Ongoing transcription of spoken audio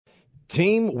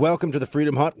Team, welcome to the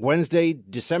Freedom Hut, Wednesday,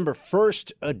 December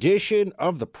 1st edition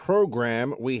of the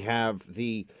program. We have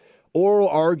the oral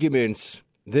arguments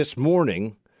this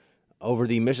morning over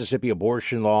the Mississippi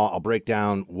abortion law. I'll break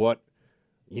down what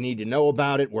you need to know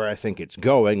about it, where I think it's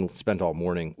going. Spent all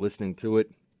morning listening to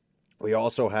it. We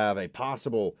also have a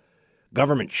possible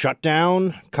government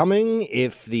shutdown coming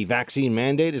if the vaccine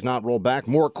mandate is not rolled back.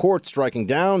 More courts striking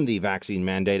down the vaccine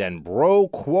mandate, and Bro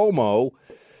Cuomo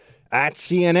at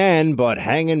CNN, but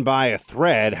hanging by a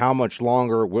thread. How much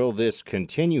longer will this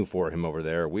continue for him over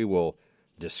there? We will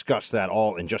discuss that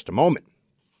all in just a moment.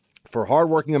 For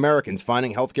hardworking Americans,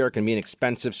 finding healthcare can be an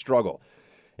expensive struggle.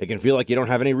 It can feel like you don't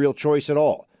have any real choice at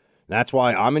all. That's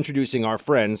why I'm introducing our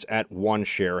friends at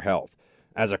OneShare Health.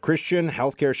 As a Christian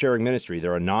healthcare sharing ministry,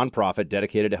 they're a nonprofit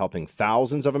dedicated to helping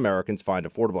thousands of Americans find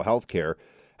affordable healthcare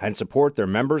and support their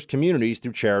members' communities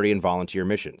through charity and volunteer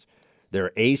missions.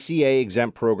 Their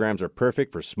ACA-exempt programs are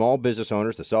perfect for small business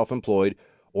owners, the self-employed,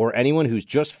 or anyone who's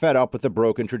just fed up with the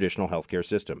broken traditional healthcare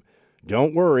system.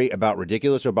 Don't worry about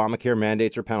ridiculous Obamacare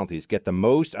mandates or penalties. Get the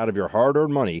most out of your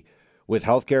hard-earned money with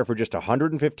healthcare for just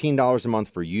 $115 a month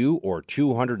for you or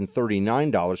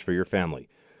 $239 for your family.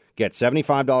 Get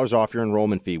 $75 off your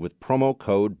enrollment fee with promo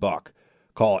code BUCK.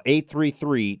 Call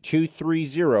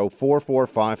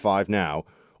 833-230-4455 now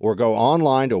or go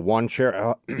online to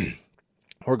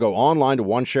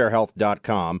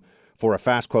OneShareHealth.com for a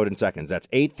fast quote in seconds. That's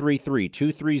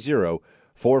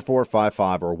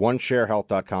 833-230-4455 or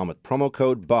OneShareHealth.com with promo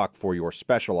code BUCK for your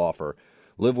special offer.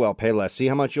 Live well, pay less, see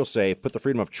how much you'll save, put the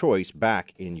freedom of choice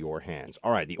back in your hands.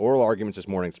 All right, the oral arguments this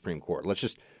morning, Supreme Court. Let's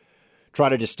just try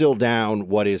to distill down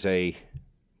what is a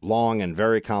long and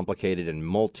very complicated and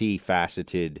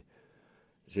multifaceted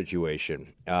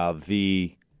situation.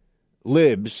 The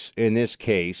libs, in this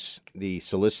case, the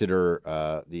solicitor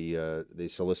for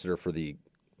the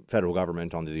federal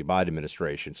government under the Biden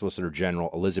administration, Solicitor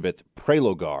General Elizabeth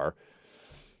Prelogar,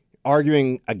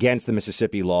 arguing against the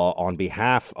Mississippi law on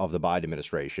behalf of the Biden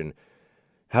administration,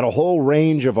 had a whole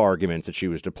range of arguments that she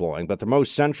was deploying, but the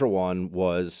most central one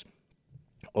was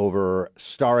over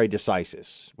stare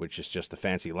decisis, which is just the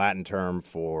fancy Latin term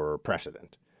for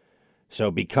precedent.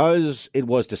 So because it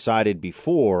was decided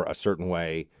before a certain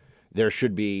way, there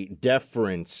should be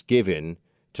deference given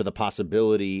to the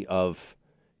possibility of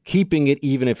keeping it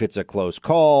even if it's a close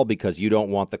call because you don't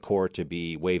want the court to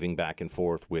be waving back and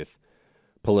forth with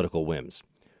political whims.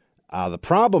 The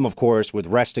problem, of course, with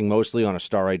resting mostly on a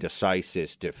stare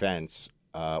decisis defense,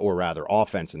 or rather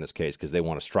offense in this case, because they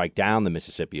want to strike down the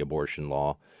Mississippi abortion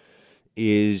law,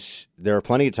 is there are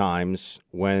plenty of times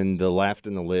when the left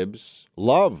and the libs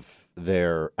love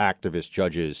their activist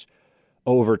judges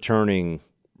overturning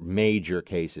major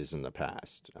cases in the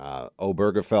past.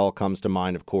 Obergefell comes to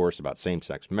mind, of course, about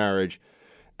same-sex marriage.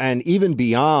 And even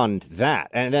beyond that,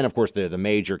 and then, of course, the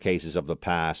major cases of the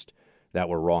past that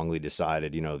were wrongly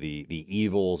decided, you know, the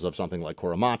evils of something like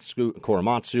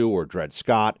Korematsu or Dred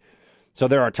Scott. So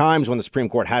there are times when the Supreme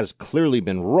Court has clearly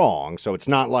been wrong. So it's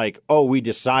not like, oh, we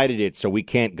decided it, so we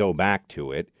can't go back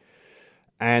to it.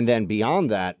 And then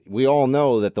beyond that, we all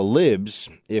know that the libs,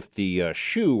 if the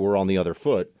shoe were on the other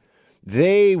foot,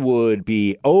 they would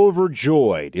be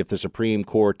overjoyed if the Supreme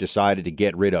Court decided to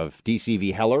get rid of D.C.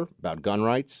 v. Heller about gun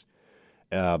rights,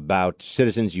 about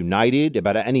Citizens United,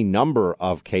 about any number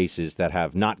of cases that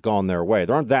have not gone their way.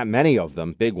 There aren't that many of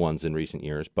them, big ones in recent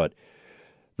years, but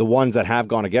the ones that have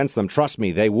gone against them, trust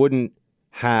me, they wouldn't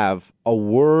have a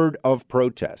word of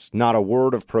protest, not a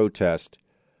word of protest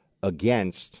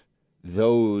against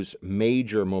those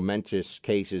major momentous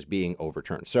cases being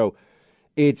overturned. So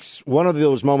it's one of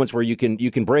those moments where you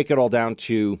can break it all down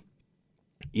to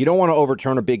you don't want to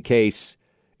overturn a big case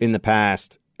in the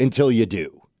past until you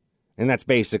do. And that's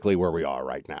basically where we are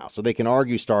right now. So they can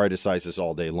argue stare decisis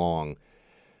all day long,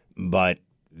 but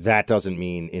that doesn't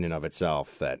mean in and of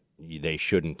itself that they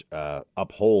shouldn't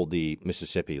uphold the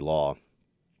Mississippi law.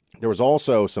 There was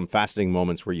also some fascinating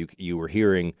moments where you were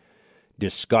hearing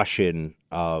discussion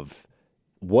of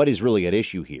what is really at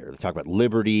issue here. They talk about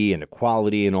liberty and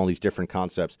equality and all these different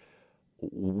concepts.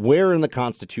 Where in the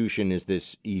Constitution is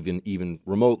this even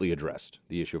remotely addressed,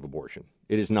 the issue of abortion?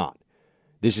 It is not.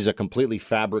 This is a completely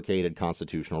fabricated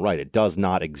constitutional right. It does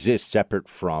not exist separate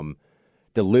from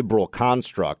the liberal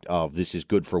construct of this is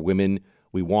good for women,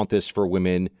 we want this for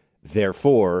women,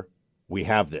 therefore we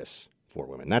have this for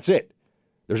women. That's it.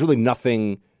 There's really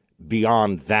nothing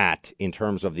beyond that in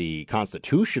terms of the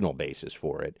constitutional basis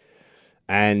for it.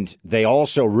 And they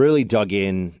also really dug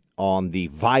in on the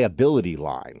viability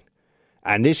line.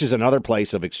 And this is another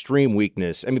place of extreme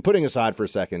weakness. I mean, putting aside for a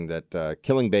second that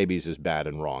killing babies is bad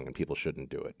and wrong and people shouldn't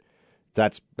do it.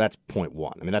 That's point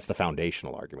one. I mean, that's the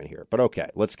foundational argument here. But okay,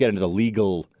 let's get into the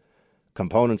legal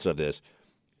components of this.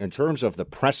 In terms of the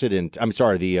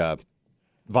the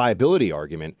viability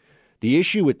argument, the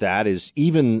issue with that is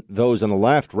even those on the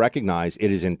left recognize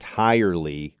it is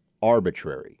entirely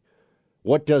arbitrary.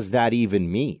 What does that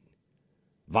even mean?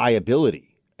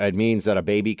 Viability. It means that a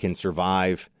baby can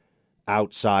survive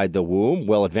outside the womb.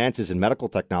 Well, advances in medical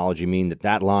technology mean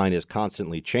that line is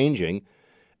constantly changing.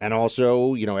 And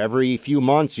also, every few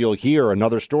months you'll hear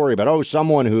another story about,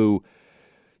 someone who,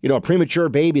 a premature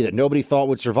baby that nobody thought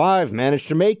would survive managed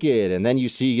to make it. And then you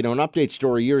see, an update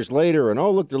story years later and,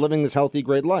 look, they're living this healthy,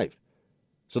 great life.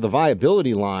 So the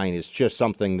viability line is just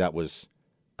something that was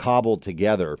cobbled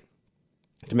together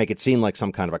to make it seem like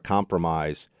some kind of a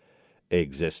compromise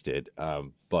existed.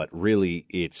 But really,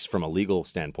 it's from a legal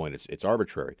standpoint, it's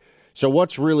arbitrary. So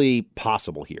what's really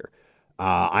possible here?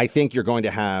 I think you're going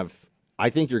to have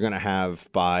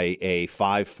by a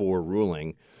 5-4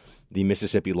 ruling, the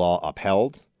Mississippi law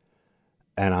upheld.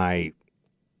 And I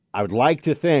would like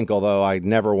to think, although I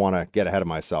never want to get ahead of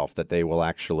myself, that they will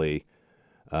actually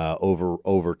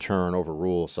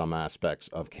overrule some aspects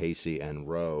of Casey and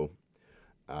Roe,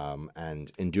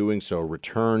 and in doing so,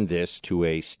 return this to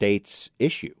a state's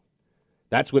issue.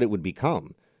 That's what it would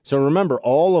become. So remember,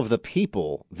 all of the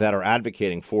people that are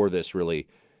advocating for this, really,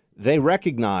 they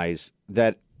recognize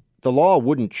that the law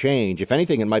wouldn't change. If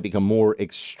anything, it might become more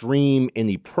extreme in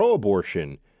the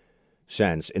pro-abortion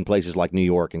sense in places like New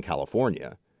York and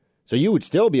California. So you would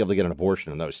still be able to get an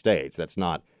abortion in those states. That's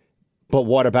not. But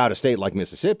what about a state like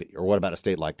Mississippi? Or what about a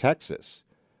state like Texas?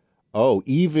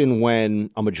 Even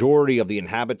when a majority of the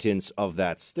inhabitants of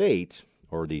that state,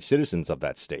 or the citizens of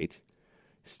that state,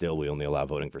 still we only allow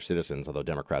voting for citizens, although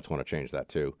Democrats want to change that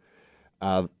too,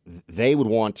 they would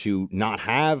want to not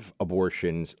have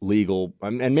abortions legal.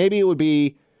 And maybe it would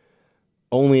be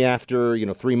only after,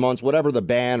 3 months, whatever the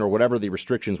ban or whatever the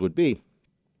restrictions would be.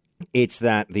 It's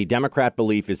that the Democrat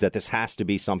belief is that this has to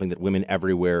be something that women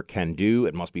everywhere can do.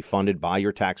 It must be funded by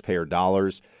your taxpayer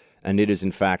dollars. And it is,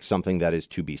 in fact, something that is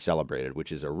to be celebrated,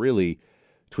 which is a really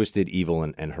twisted, evil,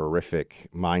 and horrific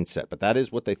mindset. But that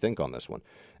is what they think on this one.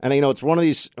 And, it's one of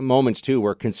these moments, too,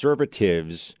 where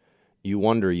conservatives, you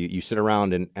wonder, you sit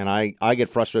around, and I get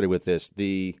frustrated with this.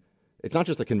 It's not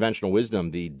just the conventional wisdom.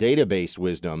 The data-based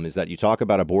wisdom is that you talk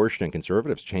about abortion and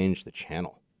conservatives change the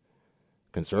channel.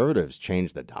 Conservatives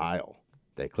change the dial.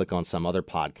 They click on some other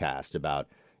podcast about,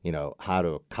 how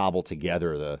to cobble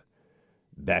together the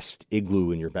best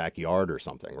igloo in your backyard or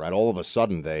something, right? All of a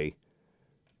sudden, they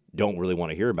don't really want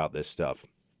to hear about this stuff.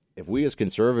 If we as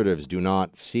conservatives do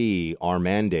not see our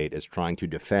mandate as trying to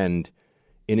defend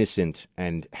innocent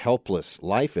and helpless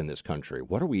life in this country,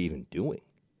 what are we even doing?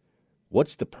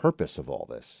 What's the purpose of all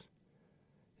this?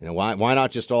 Why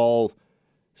not just all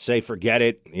say, forget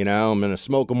it, I'm going to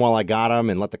smoke them while I got them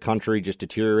and let the country just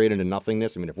deteriorate into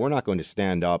nothingness? If we're not going to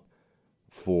stand up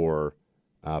for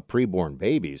preborn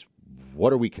babies,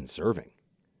 what are we conserving?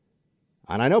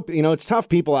 And I know, it's tough,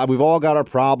 people. We've all got our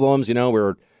problems.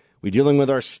 We're dealing with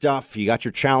our stuff. You got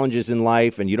your challenges in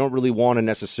life, and you don't really want to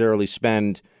necessarily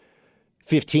spend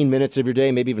 15 minutes of your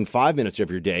day, maybe even 5 minutes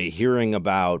of your day, hearing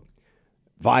about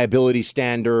viability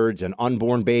standards and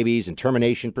unborn babies and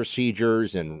termination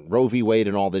procedures and Roe v. Wade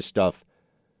and all this stuff.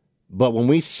 But when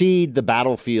we cede the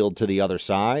battlefield to the other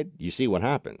side, you see what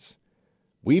happens.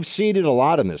 We've ceded a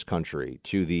lot in this country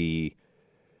to the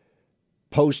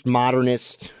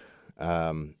postmodernist,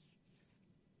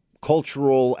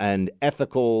 cultural and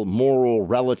ethical, moral,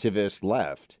 relativist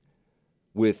left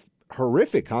with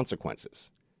horrific consequences.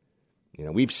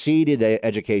 We've ceded the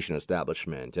education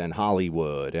establishment and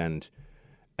Hollywood and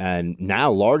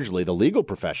now largely the legal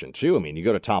profession, too. You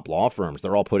go to top law firms,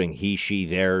 they're all putting he, she,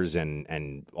 theirs,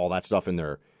 and all that stuff in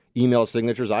their email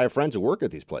signatures. I have friends who work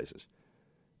at these places.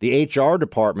 The HR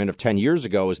department of 10 years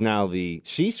ago is now the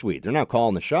C-suite. They're now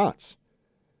calling the shots.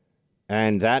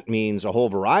 And that means a whole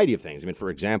variety of things. For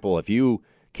example, if you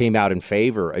came out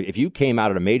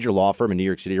at a major law firm in New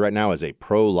York City right now as a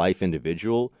pro-life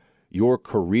individual, your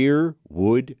career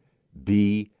would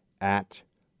be at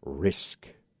risk.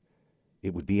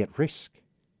 It would be at risk.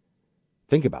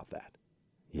 Think about that.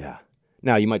 Yeah.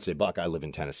 Now, you might say, Buck, I live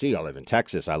in Tennessee, I live in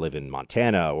Texas, I live in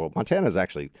Montana. Well, Montana is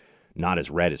actually not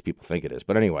as red as people think it is.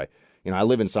 But anyway, I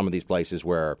live in some of these places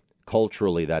where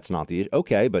culturally that's not the issue.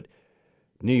 Okay, but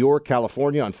New York,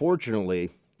 California,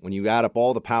 unfortunately, when you add up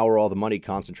all the power, all the money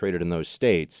concentrated in those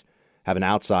states, have an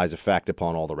outsized effect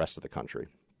upon all the rest of the country.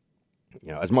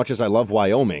 As much as I love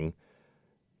Wyoming,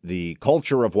 the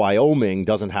culture of Wyoming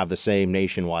doesn't have the same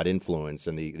nationwide influence,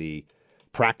 and the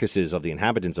practices of the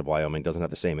inhabitants of Wyoming doesn't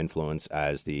have the same influence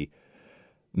as the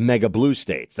mega blue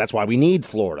states. That's why we need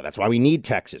Florida. That's why we need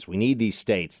Texas. We need these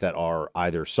states that are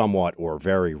either somewhat or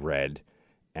very red,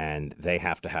 and they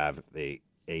have to have a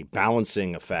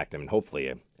balancing effect and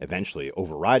hopefully eventually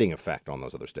overriding effect on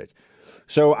those other states.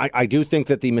 So I do think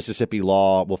that the Mississippi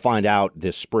law, we'll find out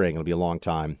this spring. It'll be a long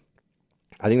time.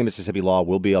 I think the Mississippi law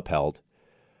will be upheld.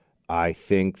 I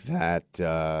think that,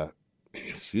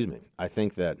 I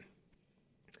think that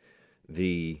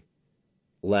the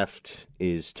left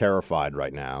is terrified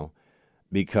right now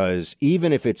because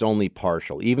even if it's only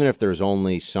partial, even if there's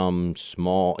only some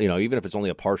small, even if it's only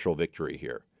a partial victory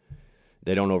here,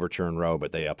 they don't overturn Roe,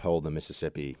 but they uphold the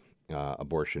Mississippi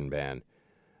abortion ban.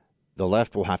 The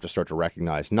left will have to start to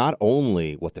recognize not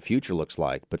only what the future looks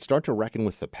like, but start to reckon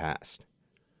with the past.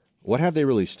 What have they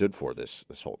really stood for this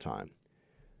whole time?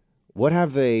 What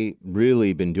have they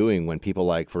really been doing when people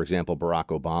like, for example, Barack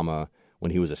Obama,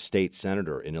 when he was a state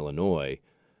senator in Illinois,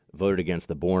 voted against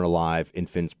the Born Alive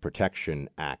Infants Protection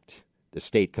Act, the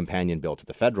state companion bill to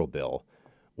the federal bill,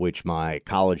 which my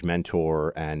college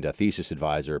mentor and thesis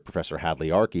advisor, Professor Hadley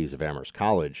Arkes of Amherst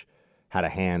College, had a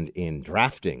hand in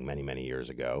drafting many, many years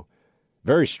ago.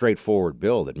 Very straightforward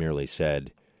bill that merely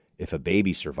said, if a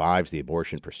baby survives the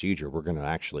abortion procedure, we're going to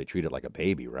actually treat it like a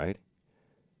baby, right?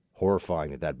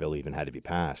 Horrifying that bill even had to be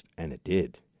passed, and it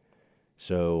did.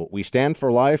 So we stand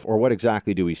for life, or what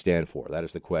exactly do we stand for? That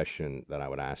is the question that I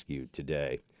would ask you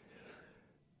today.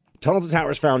 Tunnel to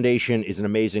Towers Foundation is an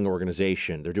amazing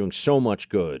organization. They're doing so much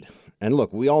good. And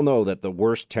look, we all know that the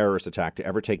worst terrorist attack to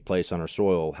ever take place on our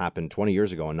soil happened 20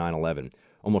 years ago on 9/11.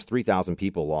 Almost 3,000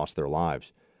 people lost their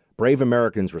lives. Brave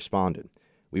Americans responded.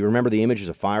 We remember the images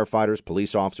of firefighters,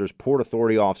 police officers, Port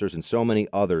Authority officers, and so many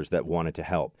others that wanted to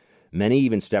help. Many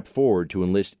even stepped forward to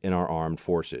enlist in our armed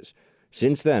forces.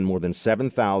 Since then, more than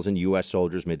 7,000 U.S.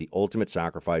 soldiers made the ultimate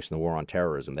sacrifice in the war on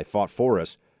terrorism. They fought for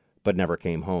us, but never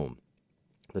came home.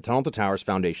 The Tunnel to Towers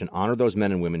Foundation honored those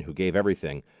men and women who gave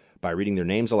everything by reading their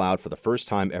names aloud for the first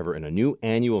time ever in a new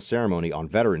annual ceremony on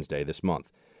Veterans Day this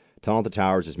month. Tunnel to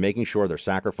Towers is making sure their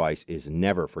sacrifice is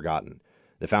never forgotten.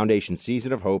 The Foundation's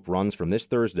Season of Hope runs from this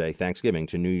Thursday, Thanksgiving,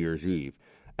 to New Year's Eve.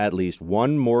 At least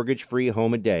one mortgage-free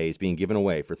home a day is being given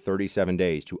away for 37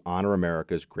 days to honor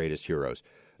America's greatest heroes.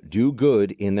 Do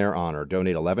good in their honor.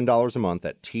 Donate $11 a month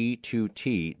at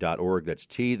T2T.org. That's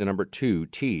T, the number 2,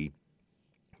 T.org.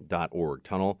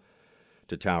 Tunnel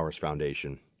to Towers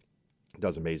Foundation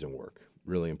does amazing work.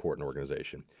 Really important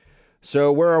organization.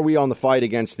 So where are we on the fight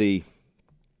against the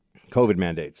COVID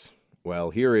mandates?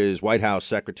 Well, here is White House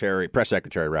Press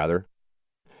Secretary,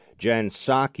 Jen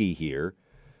Psaki here,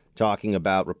 talking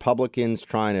about Republicans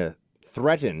trying to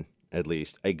threaten, at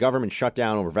least, a government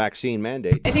shutdown over vaccine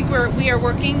mandate. I think we are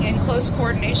working in close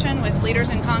coordination with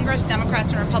leaders in Congress,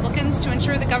 Democrats and Republicans, to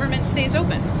ensure the government stays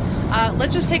open.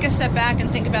 Let's just take a step back and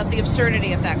think about the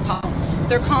absurdity of that call.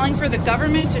 They're calling for the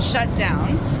government to shut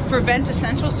down, prevent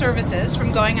essential services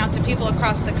from going out to people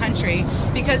across the country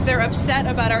because they're upset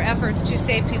about our efforts to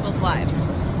save people's lives.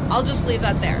 I'll just leave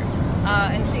that there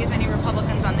and see if any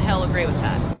Republicans on the Hill agree with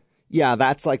that. Yeah,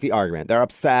 that's like the argument. They're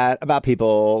upset about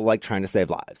people like trying to save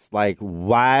lives. Like,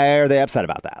 why are they upset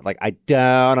about that? Like, I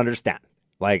don't understand.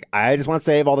 Like, I just want to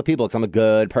save all the people because I'm a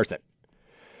good person.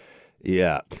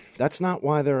 Yeah, that's not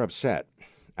why they're upset.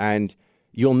 And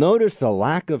you'll notice the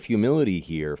lack of humility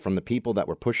here from the people that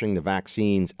were pushing the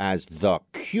vaccines as the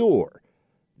cure,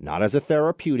 not as a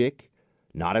therapeutic,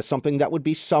 not as something that would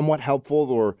be somewhat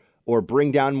helpful or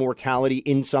bring down mortality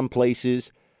in some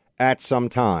places at some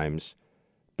times.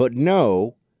 But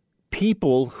no,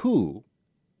 people who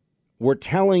were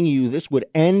telling you this would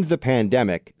end the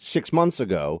pandemic 6 months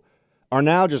ago are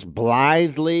now just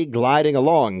blithely gliding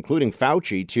along, including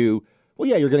Fauci, to, well,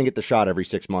 yeah, you're going to get the shot every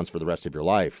 6 months for the rest of your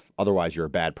life. Otherwise, you're a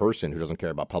bad person who doesn't care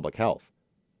about public health.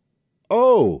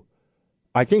 Oh,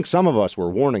 I think some of us were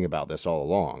warning about this all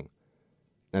along,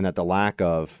 and that the lack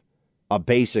of a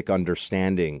basic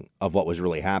understanding of what was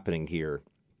really happening here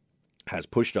has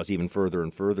pushed us even further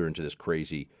and further into this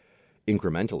crazy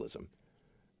incrementalism.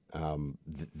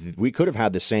 We could have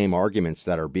had the same arguments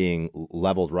that are being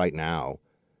leveled right now.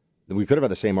 We could have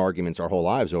had the same arguments our whole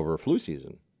lives over flu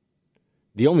season.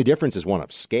 The only difference is one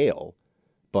of scale,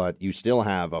 but you still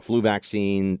have a flu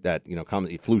vaccine that,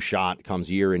 flu shot comes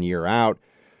year in, year out.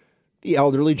 The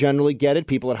elderly generally get it.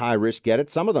 People at high risk get it.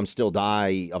 Some of them still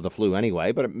die of the flu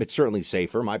anyway, but it's certainly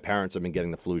safer. My parents have been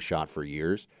getting the flu shot for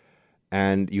years.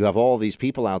 And you have all these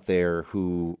people out there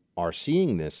who are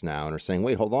seeing this now and are saying,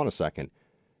 wait, hold on a second.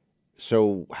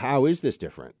 So how is this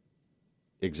different?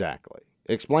 Exactly.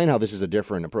 Explain how this is a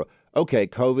different approach. Okay,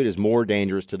 COVID is more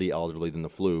dangerous to the elderly than the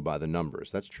flu by the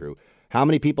numbers. That's true. How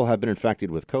many people have been infected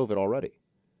with COVID already?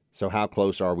 So how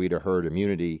close are we to herd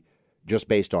immunity just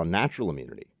based on natural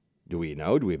immunity? Do we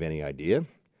know? Do we have any idea?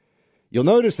 You'll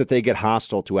notice that they get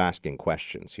hostile to asking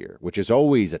questions here, which is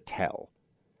always a tell.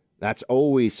 That's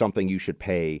always something you should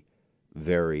pay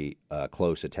very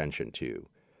close attention to.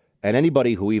 And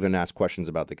anybody who even asks questions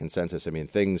about the consensus, I mean,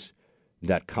 things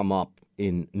that come up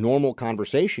in normal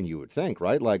conversation, you would think,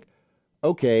 right? Like,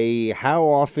 okay, how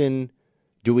often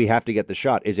do we have to get the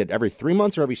shot? Is it every 3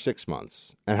 months or every 6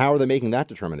 months? And how are they making that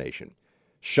determination?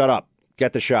 Shut up.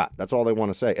 Get the shot. That's all they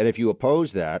want to say. And if you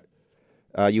oppose that,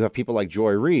 you have people like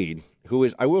Joy Reid, who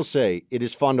is, I will say, it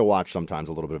is fun to watch sometimes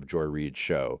a little bit of Joy Reid's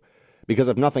show. Because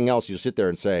if nothing else, you sit there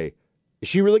and say, is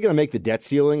she really going to make the debt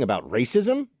ceiling about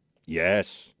racism?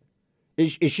 Yes.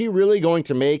 Is she really going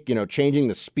to make, changing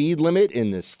the speed limit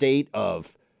in the state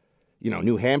of,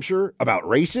 New Hampshire about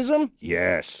racism?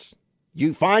 Yes.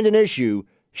 You find an issue,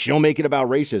 she'll make it about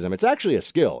racism. It's actually a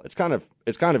skill. It's kind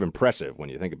of impressive when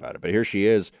you think about it. But here she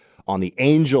is on the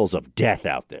angels of death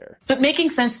out there. But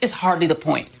making sense is hardly the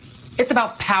point. It's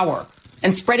about power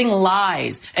and spreading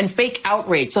lies and fake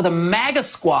outrage so the MAGA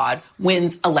squad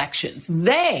wins elections.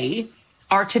 They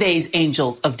are today's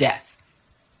angels of death.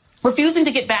 Refusing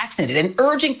to get vaccinated and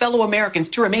urging fellow Americans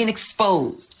to remain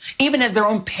exposed, even as their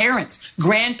own parents,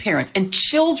 grandparents, and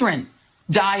children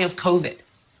die of COVID.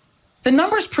 The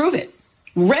numbers prove it.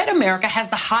 Red America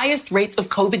has the highest rates of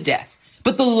COVID death,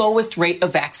 but the lowest rate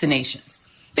of vaccinations.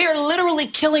 They are literally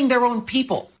killing their own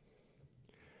people.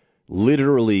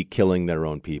 Literally killing their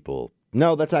own people.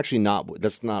 No, that's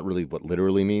not really what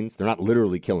literally means. They're not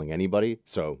literally killing anybody,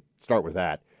 so start with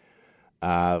that.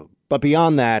 But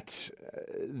beyond that,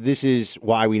 this is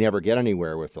why we never get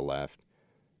anywhere with the left.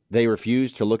 They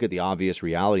refuse to look at the obvious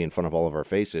reality in front of all of our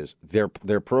faces.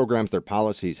 Their programs, their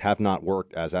policies have not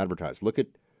worked as advertised. Look at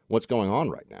what's going on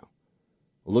right now.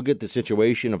 Look at the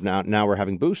situation of now we're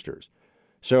having boosters.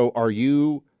 So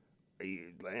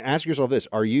ask yourself this,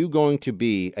 are you going to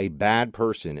be a bad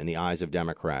person in the eyes of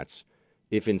Democrats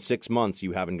if in 6 months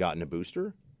you haven't gotten a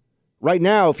booster? Right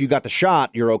now, if you got the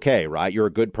shot, you're okay, right? You're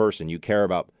a good person. You care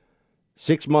about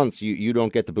 6 months, you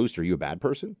don't get the booster. Are you a bad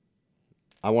person?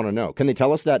 I want to know. Can they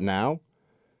tell us that now?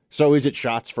 So is it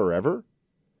shots forever?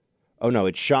 Oh, no,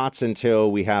 it's shots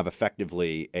until we have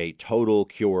effectively a total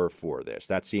cure for this.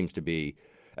 That seems to be,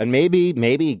 and maybe,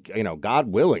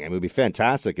 God willing, it would be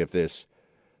fantastic if this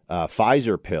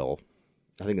Pfizer pill,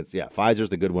 I think Pfizer's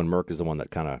the good one. Merck is the one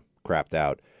that kind of crapped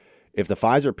out. If the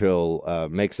Pfizer pill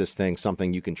makes this thing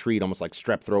something you can treat almost like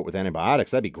strep throat with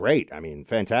antibiotics, that'd be great. I mean,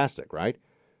 fantastic, right?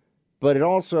 But it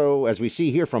also, as we see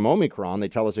here from Omicron, they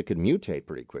tell us it could mutate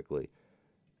pretty quickly.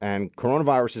 And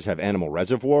coronaviruses have animal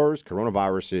reservoirs.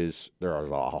 Coronaviruses, there are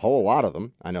a whole lot of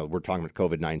them. I know we're talking about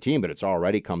COVID-19, but it's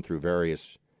already come through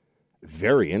various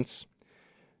variants.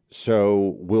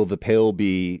 So will the pill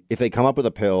be, if they come up with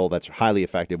a pill that's highly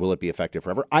effective, will it be effective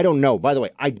forever? I don't know. By the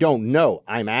way, I don't know.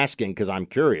 I'm asking because I'm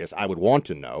curious. I would want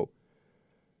to know.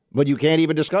 But you can't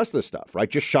even discuss this stuff, right?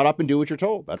 Just shut up and do what you're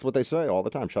told. That's what they say all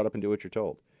the time. Shut up and do what you're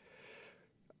told.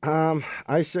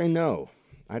 I say no.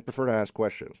 I'd prefer to ask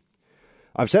questions.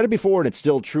 I've said it before, and it's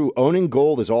still true. Owning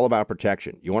gold is all about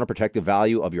protection. You want to protect the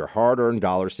value of your hard-earned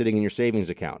dollars sitting in your savings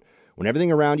account. When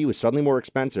everything around you is suddenly more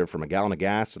expensive, from a gallon of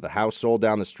gas to the house sold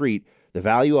down the street, the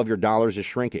value of your dollars is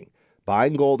shrinking.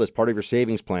 Buying gold as part of your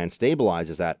savings plan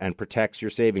stabilizes that and protects your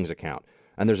savings account.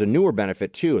 And there's a newer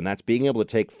benefit, too, and that's being able to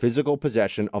take physical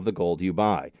possession of the gold you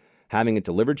buy, having it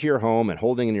delivered to your home and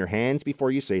holding it in your hands before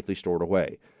you safely store it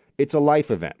away. It's a life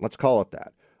event. Let's call it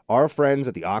that. Our friends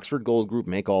at the Oxford Gold Group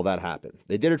make all that happen.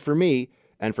 They did it for me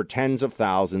and for tens of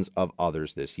thousands of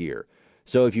others this year.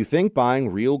 So if you think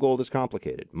buying real gold is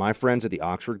complicated, my friends at the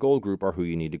Oxford Gold Group are who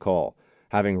you need to call.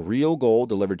 Having real gold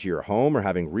delivered to your home or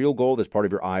having real gold as part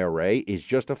of your IRA is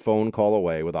just a phone call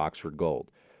away with Oxford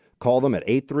Gold. Call them at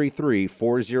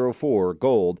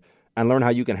 833-404-GOLD and learn how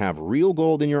you can have real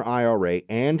gold in your IRA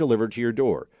and delivered to your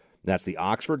door. That's the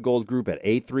Oxford Gold Group at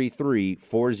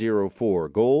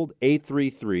 833-404-GOLD,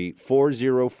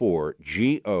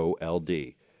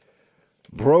 833-404-GOLD.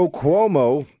 Bro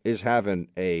Cuomo is having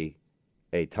a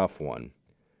tough one.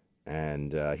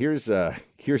 And here's my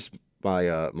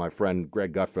friend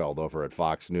Greg Gutfeld over at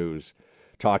Fox News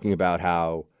talking about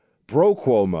how Bro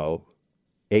Cuomo,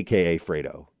 a.k.a.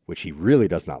 Fredo, which he really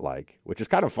does not like, which is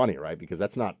kind of funny, right? Because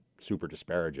that's not super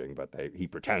disparaging, but he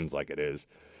pretends like it is.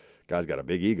 Guy's got a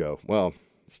big ego. Well,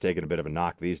 he's taking a bit of a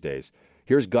knock these days.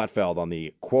 Here's Gutfeld on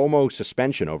the Cuomo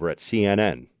suspension over at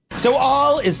CNN. So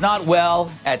all is not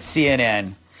well at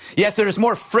CNN. Yes, there's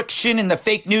more friction in the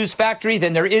fake news factory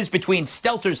than there is between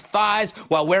Stelter's thighs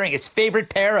while wearing his favorite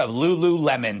pair of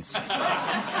Lululemons.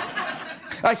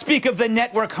 I speak of the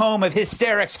network home of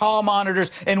hysterics, hall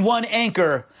monitors, and one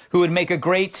anchor who would make a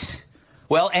great,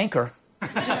 well, anchor.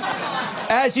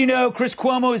 As you know, Chris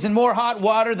Cuomo is in more hot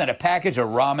water than a package of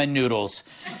ramen noodles.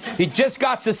 He just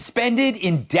got suspended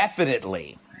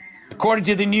indefinitely. According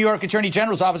to the New York Attorney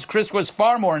General's office, Chris was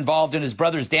far more involved in his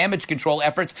brother's damage control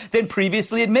efforts than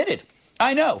previously admitted.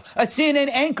 I know, a CNN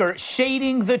anchor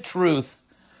shading the truth.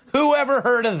 Who ever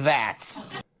heard of that?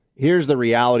 Here's the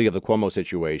reality of the Cuomo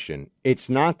situation. It's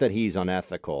not that he's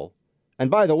unethical.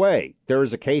 And by the way, there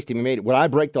is a case to be made. Would I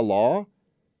break the law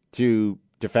to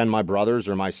defend my brothers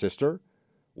or my sister?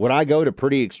 Would I go to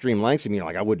pretty extreme lengths? I mean,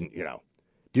 like I wouldn't,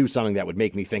 do something that would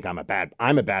make me think I'm a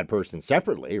bad person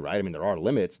separately, right? I mean, there are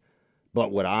limits.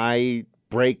 But would I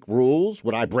break rules?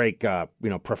 Would I break,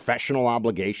 professional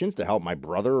obligations to help my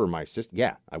brother or my sister?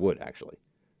 Yeah, I would, actually.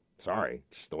 Sorry,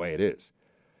 it's just the way it is.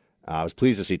 I was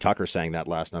pleased to see Tucker saying that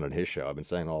last night on his show. I've been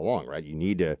saying all along, right? You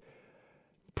need to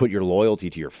put your loyalty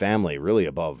to your family really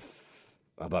above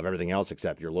everything else,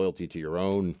 except your loyalty to your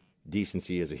own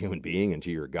decency as a human being and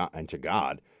to your God and to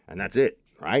God, and that's it,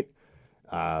 right?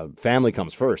 Family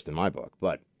comes first in my book.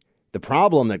 But the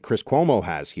problem that Chris Cuomo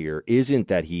has here isn't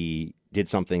that he did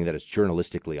something that is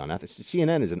journalistically unethical.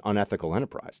 CNN is an unethical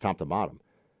enterprise, top to bottom.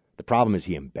 The problem is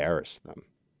he embarrassed them.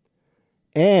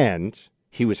 And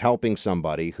he was helping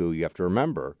somebody who, you have to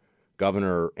remember,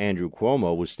 Governor Andrew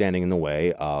Cuomo was standing in the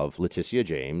way of Letitia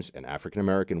James, an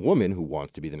African-American woman who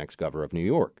wants to be the next governor of New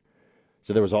York.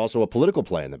 So there was also a political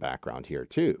play in the background here,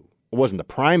 too. It wasn't the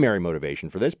primary motivation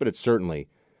for this, but it certainly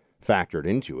factored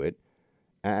into it.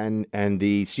 And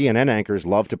the CNN anchors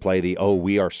love to play the,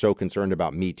 we are so concerned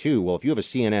about Me Too. Well, if you have a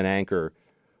CNN anchor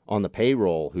on the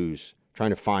payroll who's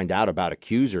trying to find out about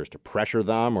accusers to pressure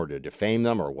them or to defame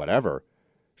them or whatever,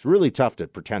 it's really tough to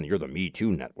pretend that you're the Me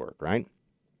Too network, right?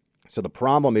 So the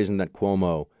problem isn't that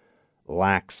Cuomo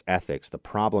lacks ethics. The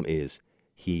problem is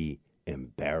he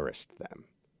embarrassed them.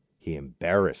 He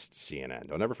embarrassed CNN.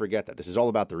 Don't ever forget that. This is all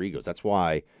about their egos. That's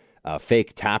why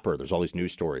Fake Tapper, there's all these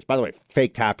news stories. By the way,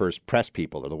 Fake Tapper's press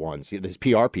people are the ones, his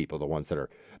PR people are the ones that are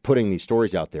putting these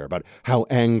stories out there about how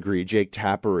angry Jake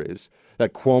Tapper is,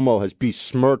 that Cuomo has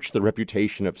besmirched the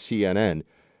reputation of CNN.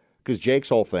 Because Jake's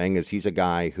whole thing is he's a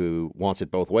guy who wants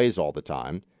it both ways all the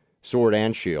time, sword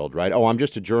and shield, right? Oh, I'm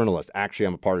just a journalist. Actually,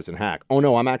 I'm a partisan hack. Oh,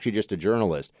 no, I'm actually just a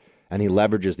journalist. And he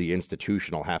leverages the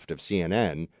institutional heft of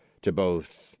CNN to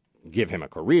both give him a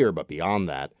career, but beyond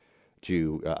that,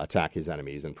 to attack his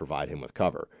enemies and provide him with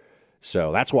cover.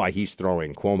 So that's why he's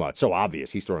throwing Cuomo. It's so obvious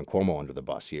he's throwing Cuomo under the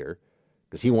bus here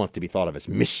because he wants to be thought of as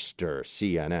Mr.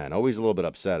 CNN. Always a little bit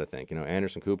upset, I think.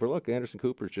 Anderson Cooper. Look, Anderson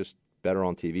Cooper's just better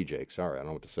on TV, Jake. Sorry, I don't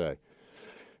know what to say.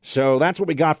 So that's what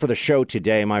we got for the show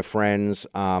today, my friends.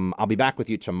 I'll be back with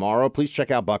you tomorrow. Please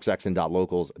check out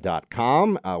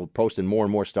bucksexton.locals.com. We're posting more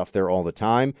and more stuff there all the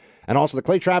time. And also the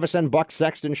Clay Travis and Buck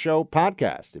Sexton Show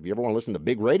podcast. If you ever want to listen to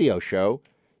Big Radio Show,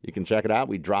 you can check it out.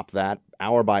 We drop that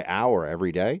hour by hour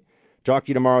every day. Talk to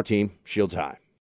you tomorrow, team. Shields high.